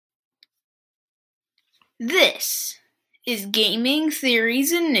This is Gaming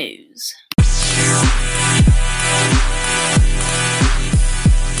Theories and News.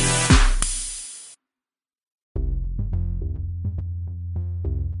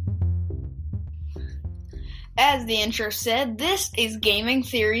 As the intro said, this is Gaming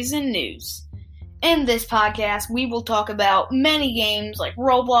Theories and News. In this podcast, we will talk about many games like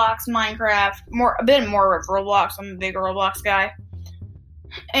Roblox, Minecraft, a bit more of Roblox. I'm a big Roblox guy.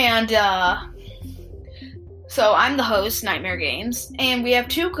 And, so I'm the host, Nightmare Games, and we have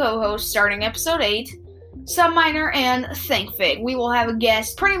two co-hosts starting episode 8, Subminer and ThinkFig. We will have a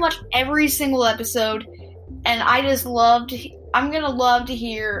guest pretty much every single episode, and I'm gonna love to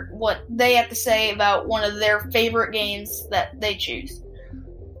hear what they have to say about one of their favorite games that they choose.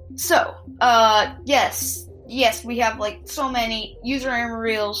 So, yes, we have so many username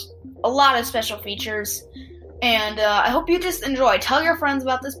reveals, a lot of special features, and I hope you just enjoy. Tell your friends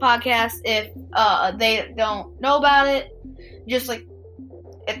about this podcast if they don't know about it.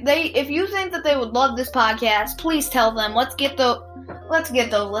 If you think that they would love this podcast, please tell them. Let's get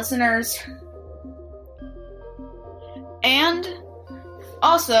those listeners. And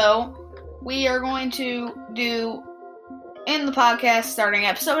also, we are going to do in the podcast starting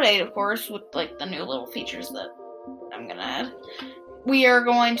episode 8, of course, with the new little features that I'm gonna add. We are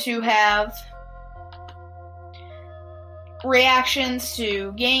going to have reactions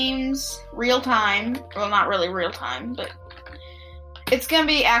to games, real time. Well, not really real time, but it's gonna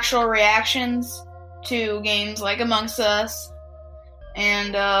be actual reactions to games like Amongst Us,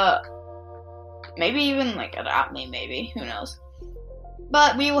 and maybe even Adopt Me, maybe, who knows.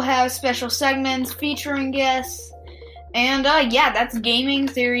 But we will have special segments featuring guests, and that's Gaming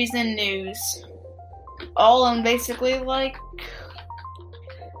Theories and News. All in basically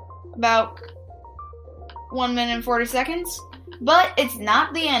about 1 minute and 40 seconds. But it's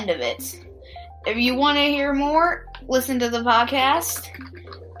not the end of it. If you want to hear more, listen to the podcast,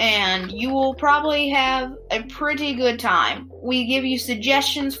 and you will probably have a pretty good time. We give you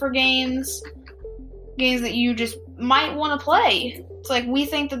suggestions for games that you just might want to play. It's we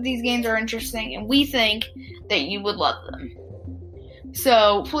think that these games are interesting, and we think that you would love them.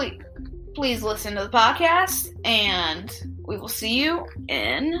 So please listen to the podcast, and we will see you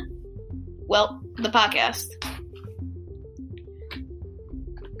in, the podcast.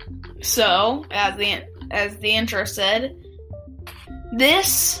 So, as the intro said,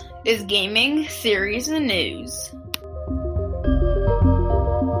 this is Gaming Theories and News.